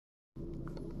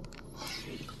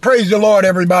Praise the Lord,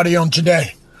 everybody, on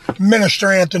today.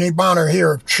 Minister Anthony Bonner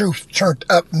here of Truth Turned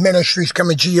Up Ministries,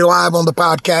 coming to you live on the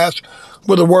podcast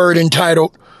with a word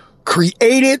entitled,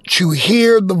 Created to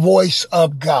Hear the Voice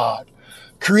of God.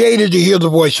 Created to hear the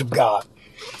voice of God.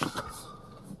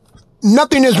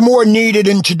 Nothing is more needed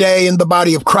in today in the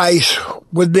body of Christ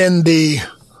within the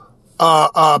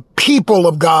people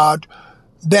of God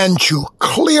than to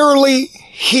clearly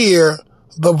hear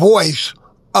the voice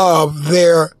of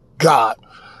their God.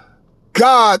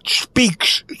 God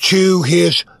speaks to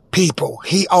his people.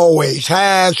 He always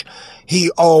has.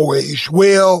 He always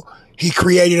will. He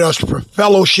created us for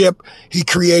fellowship. He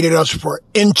created us for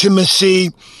intimacy.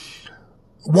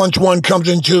 Once one comes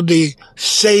into the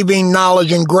saving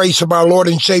knowledge and grace of our Lord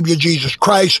and Savior Jesus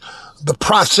Christ, the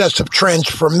process of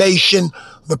transformation,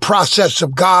 the process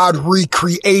of God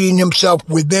recreating himself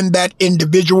within that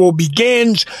individual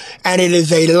begins, and it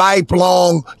is a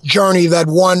lifelong journey that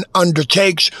one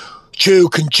undertakes to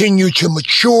continue to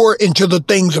mature into the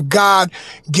things of God,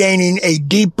 gaining a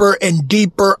deeper and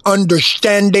deeper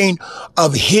understanding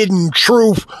of hidden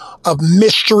truth, of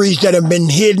mysteries that have been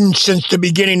hidden since the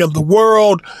beginning of the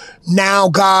world. Now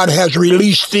God has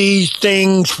released these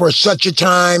things for such a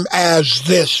time as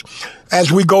this.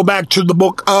 As we go back to the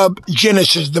book of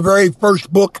Genesis, the very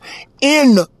first book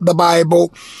in the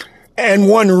Bible, and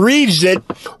one reads it,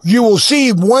 you will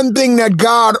see one thing that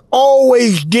God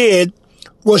always did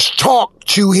was talk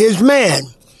to his man.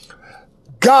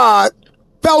 God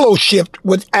fellowshiped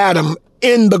with Adam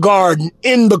in the garden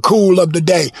in the cool of the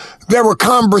day. There were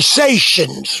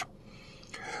conversations.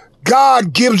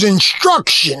 God gives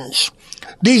instructions.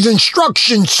 These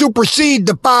instructions supersede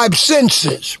the five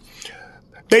senses.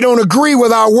 They don't agree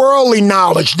with our worldly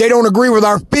knowledge. They don't agree with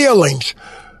our feelings.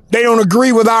 They don't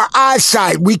agree with our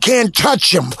eyesight. We can't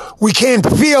touch them. We can't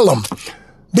feel them.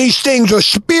 These things are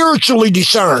spiritually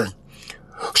discerned.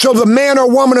 So the man or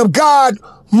woman of God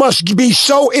must be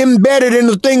so embedded in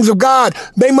the things of God.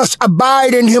 They must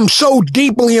abide in him so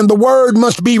deeply, and the word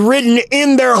must be written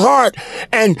in their heart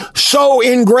and so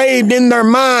engraved in their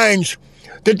minds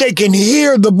that they can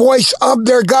hear the voice of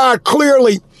their God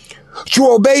clearly, to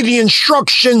obey the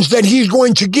instructions that he's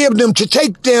going to give them, to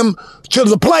take them to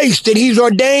the place that he's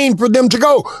ordained for them to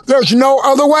go. There's no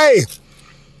other way.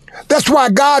 That's why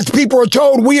God's people are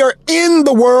told we are in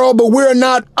the world, but we're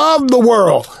not of the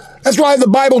world. That's why the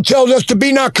Bible tells us to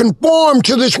be not conformed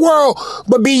to this world,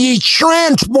 but be ye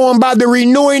transformed by the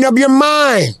renewing of your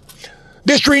mind.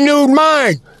 This renewed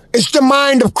mind, it's the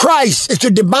mind of Christ. It's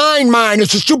a divine mind.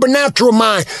 It's a supernatural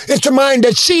mind. It's a mind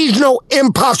that sees no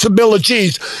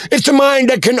impossibilities. It's a mind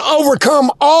that can overcome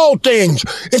all things.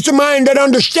 It's a mind that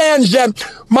understands that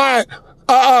my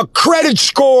credit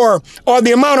score or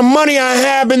the amount of money I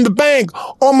have in the bank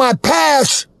or my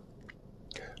past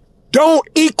don't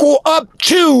equal up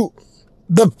to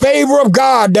the favor of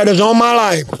God that is on my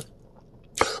life.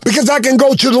 Because I can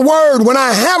go to the word. When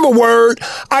I have a word,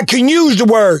 I can use the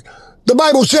word. The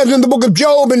Bible says in the book of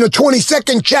Job in the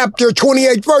 22nd chapter,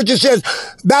 28th verse, it says,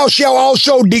 thou shalt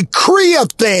also decree a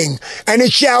thing, and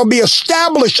it shall be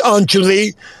established unto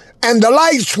thee, and the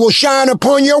lights will shine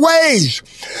upon your ways.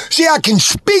 See, I can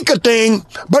speak a thing,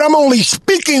 but I'm only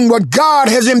speaking what God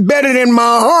has embedded in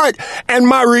my heart, and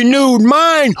my renewed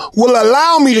mind will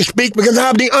allow me to speak because I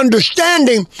have the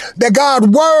understanding that God's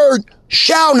word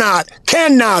shall not,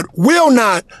 cannot, will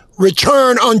not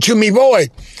return unto me void.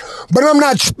 But I'm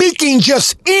not speaking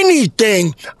just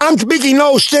anything. I'm speaking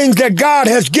those things that God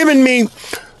has given me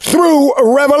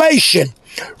through revelation.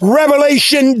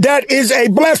 Revelation that is a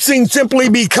blessing simply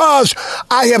because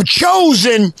I have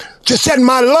chosen to set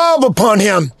my love upon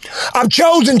him. I've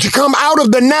chosen to come out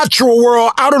of the natural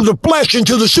world, out of the flesh,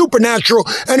 into the supernatural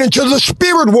and into the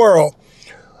spirit world.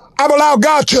 I've allowed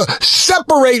God to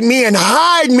separate me and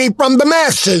hide me from the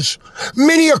masses.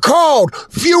 Many are called,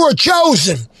 few are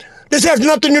chosen. This has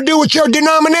nothing to do with your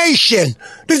denomination.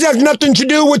 This has nothing to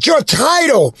do with your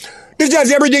title. This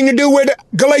has everything to do with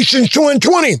Galatians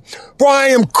 2:20. For I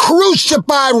am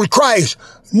crucified with Christ.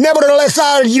 Nevertheless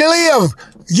I live,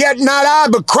 yet not I,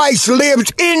 but Christ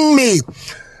lives in me.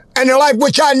 And the life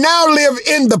which I now live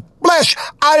in the flesh,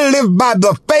 I live by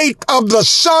the faith of the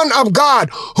Son of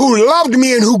God, who loved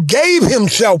me and who gave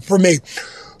himself for me.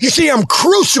 You see, I'm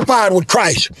crucified with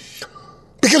Christ.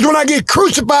 Because when I get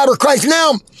crucified with Christ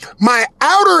now, my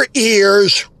outer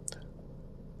ears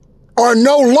are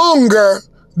no longer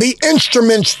the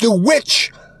instruments through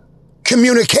which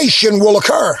communication will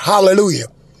occur. Hallelujah.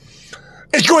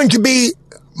 It's going to be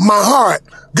my heart.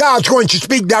 God's going to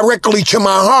speak directly to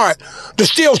my heart. The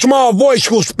still small voice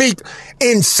will speak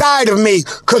inside of me,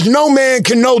 because no man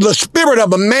can know the spirit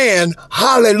of a man,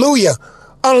 hallelujah,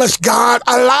 unless God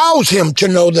allows him to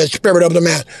know the spirit of the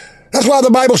man. That's why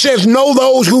the Bible says, know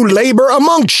those who labor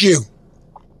amongst you.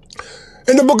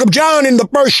 In the book of John, in the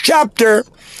first chapter,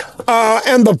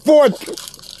 and the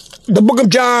book of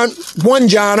John,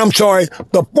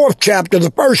 the fourth chapter,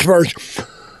 the first verse,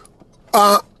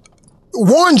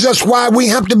 warns us why we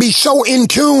have to be so in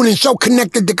tune and so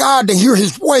connected to God to hear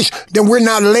his voice that we're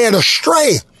not led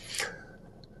astray,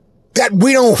 that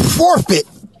we don't forfeit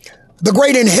the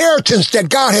great inheritance that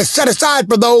God has set aside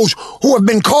for those who have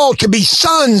been called to be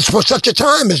sons for such a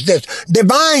time as this,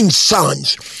 divine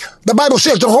sons. The Bible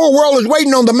says the whole world is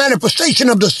waiting on the manifestation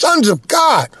of the sons of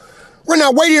God. We're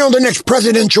not waiting on the next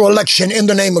presidential election in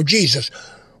the name of Jesus.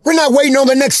 We're not waiting on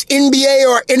the next NBA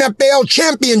or NFL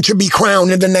champion to be crowned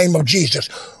in the name of Jesus.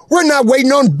 We're not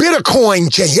waiting on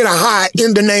Bitcoin to hit a high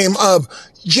in the name of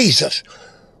Jesus.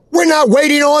 We're not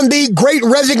waiting on the great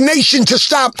resignation to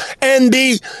stop and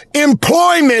the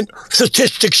employment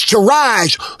statistics to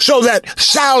rise so that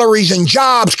salaries and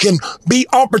jobs can be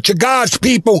offered to God's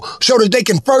people so that they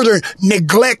can further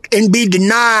neglect and be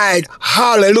denied,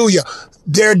 hallelujah,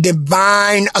 their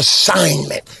divine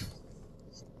assignment.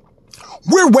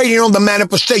 We're waiting on the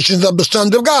manifestations of the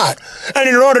sons of God. And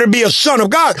in order to be a son of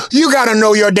God, you got to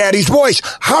know your daddy's voice.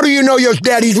 How do you know your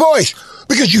daddy's voice?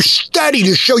 Because you study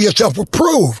to show yourself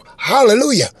approved.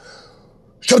 Hallelujah.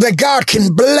 So that God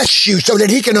can bless you, so that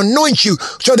he can anoint you,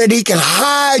 so that he can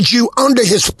hide you under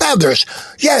his feathers.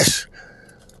 Yes.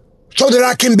 So that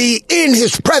I can be in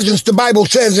his presence. The Bible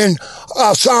says in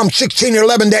Psalm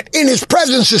 16:11 that in his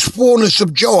presence is fullness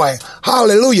of joy.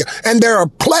 Hallelujah. And there are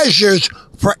pleasures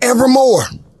forevermore.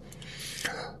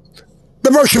 The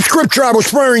verse of scripture I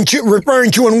was referring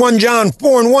to in 1 John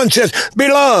 4:1 says,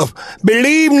 Beloved,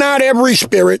 believe not every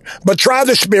spirit, but try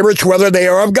the spirits whether they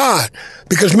are of God,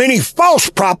 because many false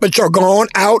prophets are gone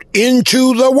out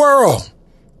into the world.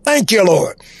 Thank you,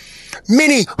 Lord.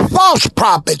 Many false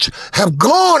prophets have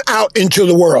gone out into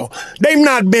the world. They've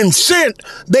not been sent.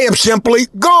 They have simply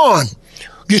gone.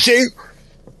 You see,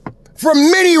 for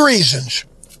many reasons.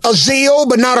 A zeal,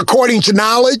 but not according to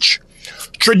knowledge.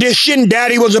 Tradition,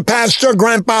 daddy was a pastor,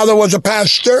 grandfather was a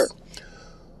pastor.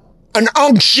 An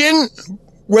unction,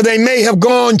 where they may have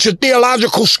gone to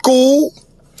theological school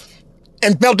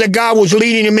and felt that God was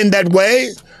leading them in that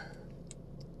way.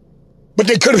 But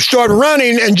they could have started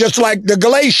running, and just like the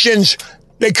Galatians,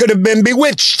 they could have been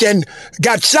bewitched and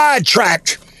got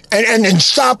sidetracked and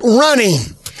stopped running,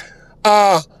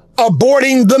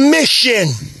 aborting the mission.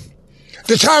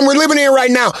 The time we're living in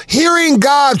right now, hearing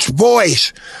God's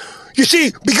voice. You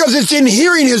see, because it's in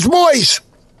hearing his voice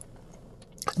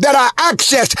that I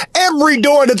access every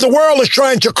door that the world is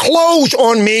trying to close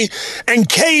on me and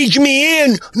cage me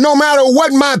in, no matter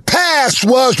what my past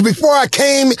was before I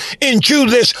came into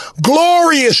this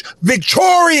glorious,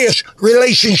 victorious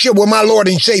relationship with my Lord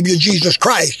and Savior, Jesus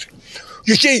Christ.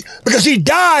 You see, because he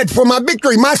died for my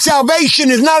victory. My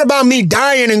salvation is not about me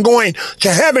dying and going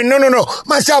to heaven. No.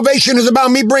 My salvation is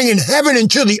about me bringing heaven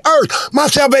into the earth. My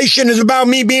salvation is about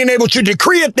me being able to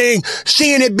decree a thing,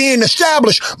 seeing it being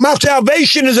established. My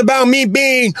salvation is about me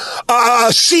being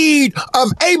a seed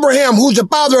of Abraham, who's the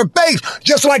father of faith,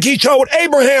 just like he told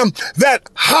Abraham that,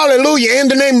 hallelujah, in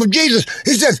the name of Jesus,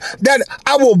 he says that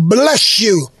I will bless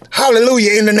you.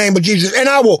 Hallelujah, in the name of Jesus. And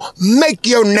I will make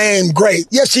your name great.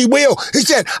 Yes, he will. He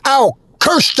said, I'll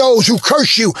curse those who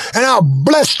curse you, and I'll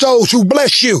bless those who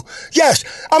bless you. Yes,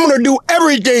 I'm going to do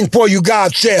everything for you,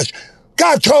 God says.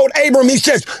 God told Abram, he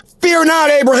says, fear not,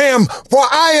 Abraham, for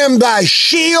I am thy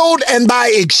shield and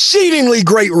thy exceedingly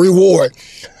great reward.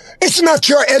 It's not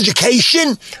your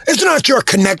education. It's not your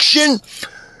connection.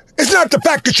 It's not the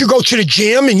fact that you go to the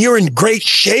gym and you're in great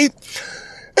shape.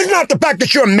 It's not the fact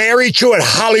that you're married to a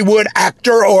Hollywood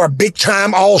actor or a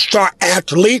big-time all-star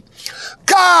athlete.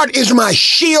 God is my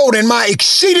shield and my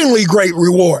exceedingly great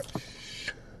reward.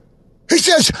 He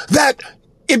says that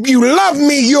if you love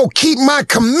me, you'll keep my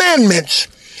commandments.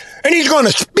 And he's going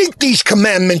to speak these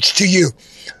commandments to you.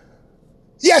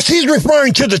 Yes, he's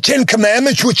referring to the 10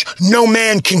 commandments, which no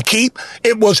man can keep.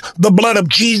 It was the blood of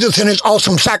Jesus and his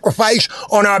awesome sacrifice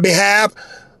on our behalf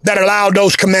that allowed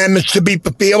those commandments to be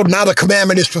fulfilled. Now the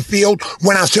commandment is fulfilled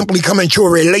when I simply come into a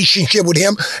relationship with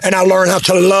him and I learn how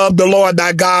to love the Lord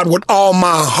thy God with all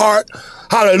my heart.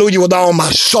 Hallelujah. With all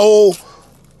my soul,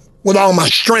 with all my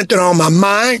strength and all my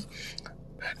mind.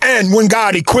 And when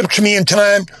God equips me in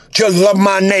time to love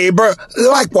my neighbor,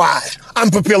 likewise, I'm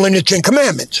fulfilling the 10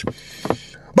 commandments.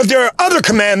 But there are other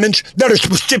commandments that are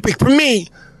specific for me,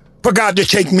 for God to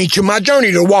take me to my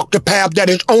journey, to walk the path that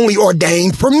is only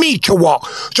ordained for me to walk,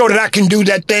 so that I can do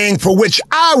that thing for which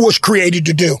I was created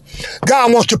to do.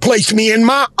 God wants to place me in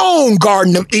my own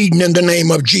Garden of Eden in the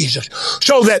name of Jesus,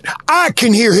 so that I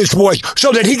can hear his voice,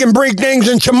 so that he can bring things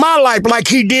into my life like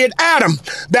he did Adam,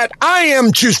 that I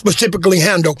am to specifically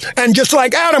handle. And just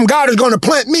like Adam, God is going to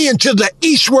plant me into the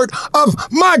eastward of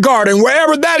my garden,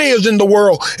 wherever that is in the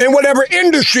world, in whatever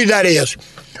industry that is.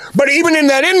 But even in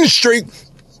that industry,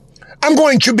 I'm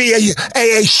going to be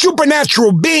a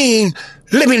supernatural being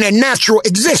living a natural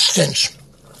existence.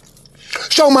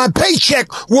 So my paycheck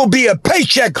will be a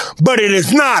paycheck, but it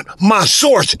is not my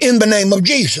source in the name of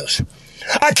Jesus.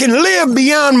 I can live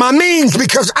beyond my means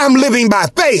because I'm living by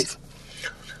faith.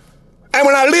 And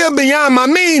when I live beyond my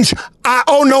means, I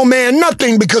owe no man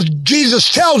nothing, because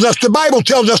Jesus tells us, the Bible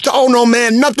tells us to owe no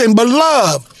man nothing but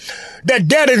love. That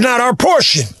debt is not our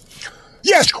portion.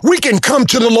 Yes, we can come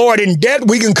to the Lord in debt.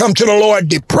 We can come to the Lord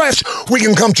depressed. We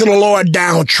can come to the Lord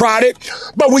downtrodden.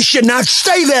 But we should not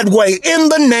stay that way in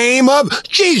the name of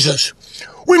Jesus.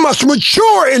 We must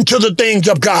mature into the things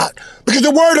of God, because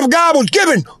the word of God was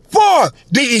given for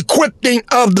the equipping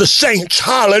of the saints.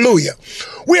 Hallelujah.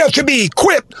 We are to be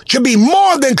equipped to be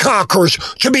more than conquerors,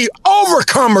 to be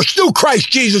overcomers through Christ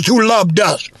Jesus who loved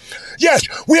us. Yes,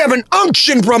 we have an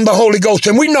unction from the Holy Ghost,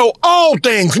 and we know all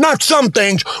things, not some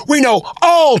things. We know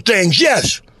all things,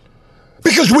 yes,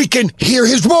 because we can hear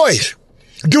his voice.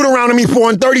 Deuteronomy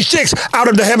 4:36, out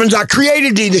of the heavens I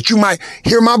created thee, that you might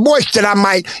hear my voice, that I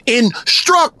might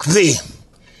instruct thee.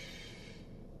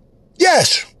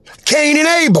 Yes, Cain and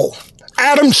Abel,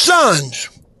 Adam's sons.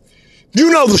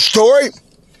 You know the story.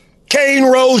 Cain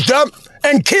rose up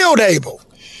and killed Abel.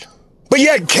 But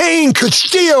yet Cain could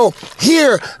still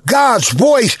hear God's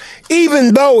voice,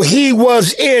 even though he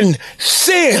was in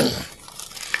sin.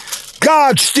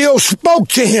 God still spoke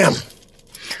to him.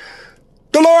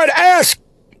 The Lord asked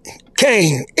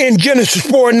Cain in Genesis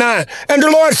 4:9, and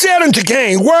the Lord said unto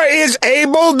Cain, where is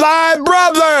Abel thy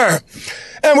brother?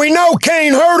 And we know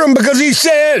Cain heard him, because he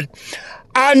said,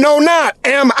 I know not,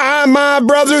 am I my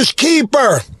brother's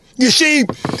keeper? You see,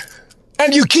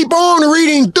 and you keep on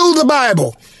reading through the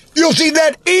Bible, you'll see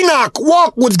that Enoch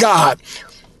walked with God.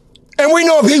 And we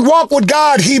know if he walked with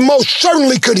God, he most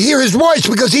certainly could hear his voice,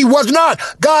 because he was not.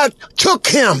 God took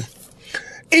him.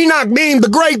 Enoch being the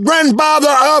great-grandfather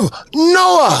of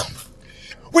Noah.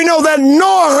 We know that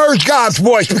Noah heard God's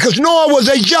voice, because Noah was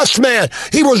a just man.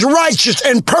 He was righteous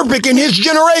and perfect in his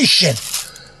generation.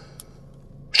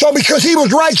 So because he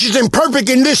was righteous and perfect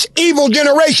in this evil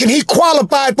generation, he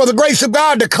qualified for the grace of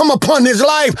God to come upon his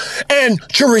life and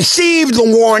to receive the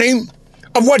warning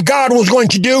of what God was going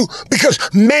to do, because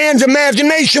man's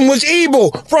imagination was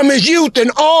evil from his youth, and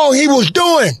all he was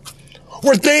doing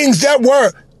were things that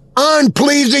were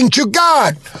unpleasing to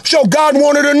God. So God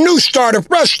wanted a new start, a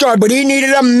fresh start, but he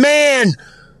needed a man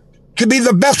to be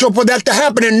the vessel for that to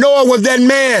happen, and Noah was that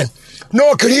man.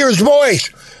 Noah could hear his voice.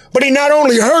 But he not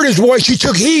only heard his voice, he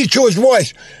took heed to his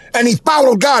voice, and he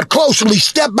followed God closely,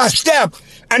 step by step.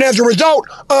 And as a result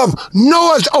of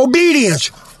Noah's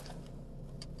obedience,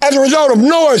 as a result of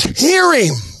Noah's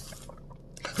hearing,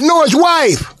 Noah's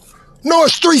wife,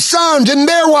 Noah's 3 sons and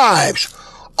their wives,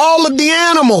 all of the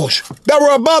animals that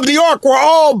were above the ark were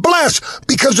all blessed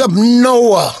because of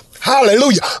Noah.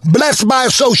 Hallelujah. Blessed by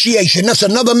association. That's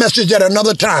another message at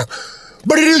another time.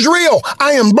 But it is real.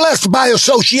 I am blessed by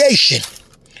association.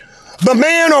 The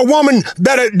man or woman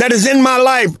that is in my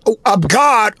life of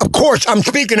God, of course, I'm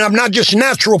speaking of not just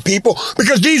natural people,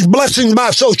 because these blessings by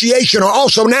association are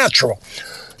also natural.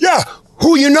 Yeah,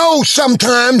 who you know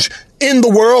sometimes in the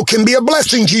world can be a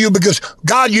blessing to you, because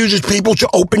God uses people to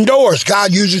open doors.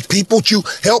 God uses people to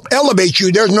help elevate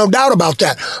you. There's no doubt about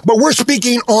that. But we're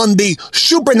speaking on the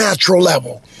supernatural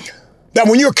level. That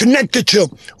when you're connected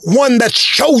to one that's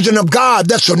chosen of God,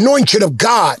 that's anointed of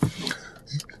God,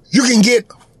 you can get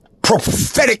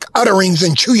prophetic utterings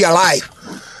into your life.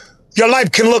 Your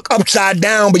life can look upside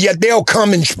down, but yet they'll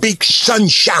come and speak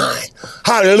sunshine.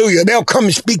 Hallelujah. They'll come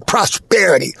and speak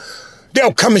prosperity.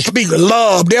 They'll come and speak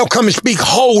love. They'll come and speak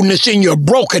wholeness in your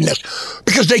brokenness,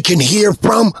 because they can hear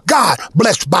from God.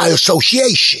 Blessed by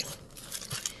association.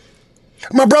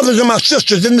 My brothers and my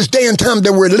sisters, in this day and time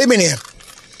that we're living in,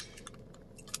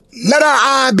 let our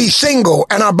eye be single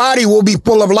and our body will be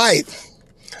full of light.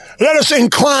 Let us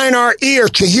incline our ear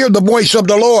to hear the voice of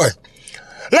the Lord.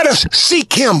 Let us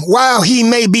seek him while he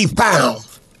may be found.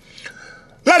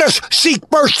 Let us seek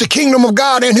first the kingdom of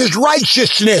God and his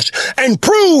righteousness, and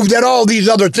prove that all these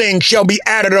other things shall be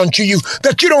added unto you,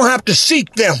 that you don't have to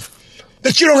seek them,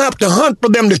 that you don't have to hunt for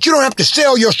them, that you don't have to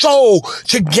sell your soul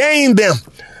to gain them.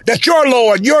 that your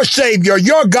Lord, your Savior,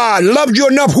 your God loved you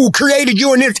enough, who created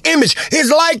you in his image,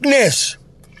 his likeness,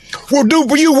 will do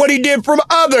for you what he did for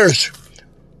others.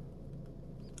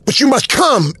 But you must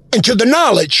come into the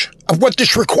knowledge of what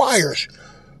this requires.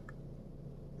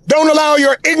 Don't allow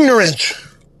your ignorance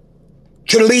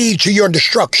to lead to your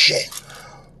destruction.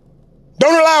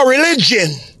 Don't allow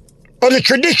religion or the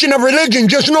tradition of religion,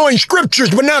 just knowing scriptures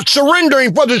but not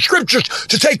surrendering for the scriptures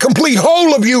to take complete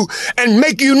hold of you and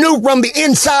make you new from the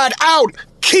inside out,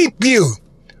 keep you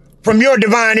from your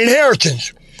divine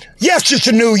inheritance. Yes, it's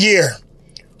a new year,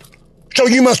 so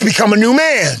you must become a new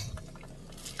man.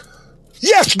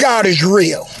 Yes, God is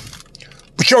real,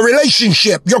 but your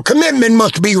relationship, your commitment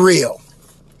must be real.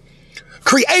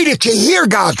 Created to hear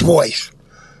God's voice.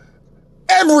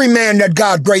 Every man that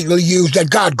God greatly used, that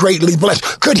God greatly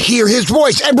blessed, could hear his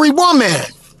voice. Every woman.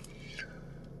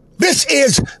 This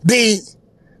is the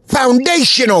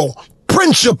foundational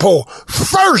principle,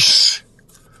 first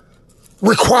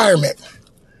requirement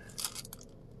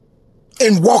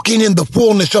in walking in the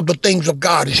fullness of the things of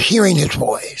God, is hearing his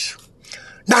voice.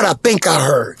 Not I think I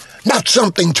heard, not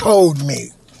something told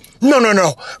me.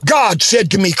 No. God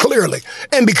said to me clearly,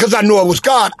 and because I know it was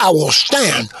God, I will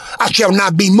stand. I shall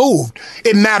not be moved.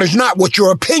 It matters not what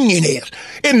your opinion is.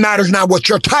 It matters not what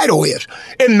your title is.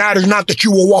 It matters not that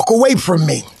you will walk away from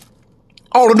me.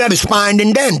 All of that is fine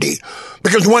and dandy.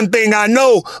 Because one thing I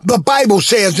know, the Bible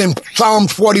says in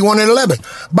Psalms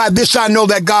 41:11, by this I know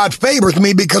that God favors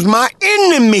me, because my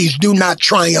enemies do not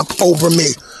triumph over me.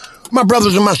 My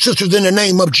brothers and my sisters, in the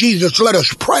name of Jesus, let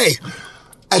us pray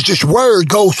as this word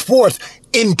goes forth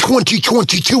in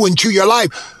 2022 into your life,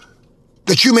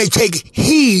 that you may take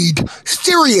heed,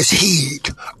 serious heed,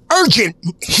 urgent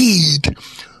heed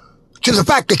to the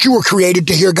fact that you were created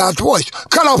to hear God's voice.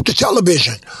 Cut off the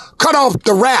television. Cut off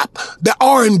the rap, the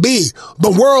R&B,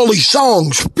 the worldly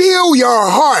songs. Fill your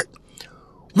heart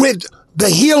with the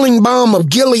healing balm of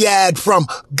Gilead from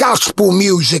gospel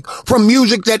music, from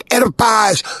music that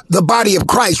edifies the body of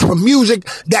Christ, from music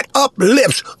that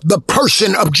uplifts the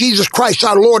person of Jesus Christ,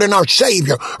 our Lord and our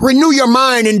Savior. Renew your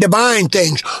mind in divine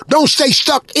things. Don't stay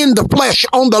stuck in the flesh,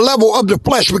 on the level of the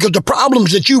flesh, because the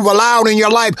problems that you've allowed in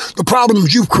your life, the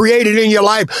problems you've created in your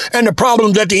life, and the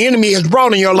problems that the enemy has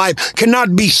brought in your life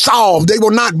cannot be solved. They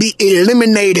will not be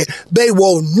eliminated. They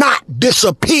will not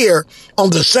disappear on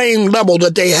the same level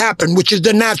that they happen, which is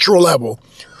the natural level.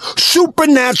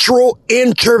 Supernatural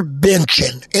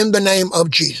intervention in the name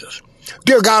of Jesus.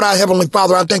 Dear God, our Heavenly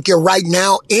Father, I thank you right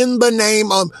now in the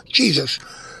name of Jesus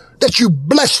that you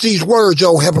bless these words,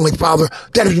 oh Heavenly Father,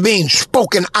 that is being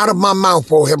spoken out of my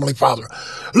mouth, oh Heavenly Father.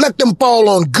 Let them fall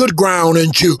on good ground,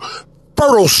 into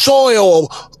fertile soil,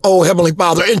 oh Heavenly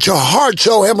Father, into hearts,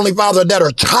 oh Heavenly Father, that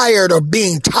are tired of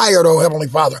being tired, oh Heavenly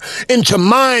Father, into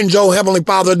minds, oh Heavenly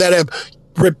Father, that have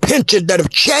repented, that have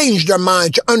changed their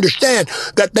mind to understand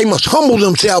that they must humble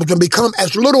themselves and become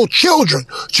as little children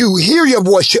to hear your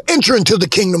voice, to enter into the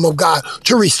kingdom of God,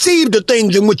 to receive the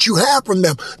things in which you have from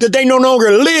them, that they no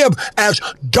longer live as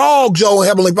dogs, oh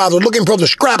Heavenly Father, looking for the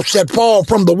scraps that fall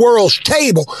from the world's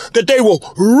table, that they will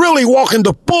really walk in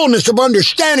the fullness of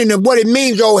understanding of what it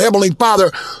means, oh Heavenly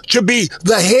Father, to be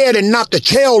the head and not the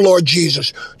tail, Lord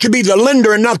Jesus, to be the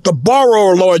lender and not the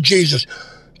borrower, Lord Jesus,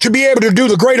 to be able to do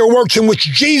the greater works in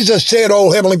which Jesus said,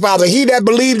 oh Heavenly Father, he that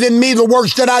believes in me, the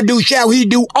works that I do shall he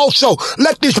do also.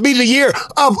 Let this be the year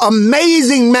of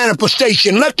amazing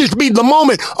manifestation. Let this be the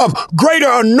moment of greater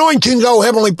anointings, oh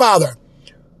Heavenly Father.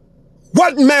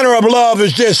 What manner of love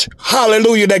is this,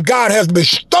 hallelujah, that God has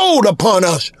bestowed upon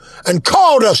us and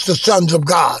called us the sons of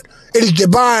God? It is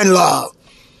divine love.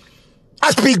 I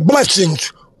speak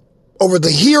blessings over the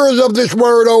hearers of this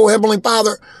word, oh Heavenly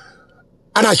Father.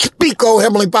 And I speak, oh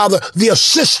Heavenly Father, the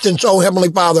assistance, oh Heavenly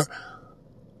Father,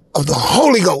 of the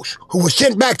Holy Ghost, who was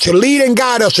sent back to lead and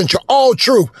guide us into all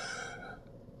truth,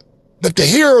 that the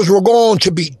hearers will go on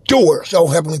to be doers, oh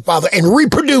Heavenly Father, and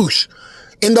reproduce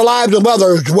in the lives of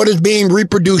others what is being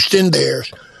reproduced in theirs.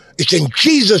 It's in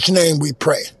Jesus' name we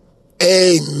pray.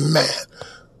 Amen.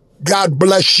 God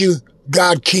bless you.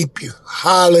 God keep you.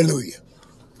 Hallelujah.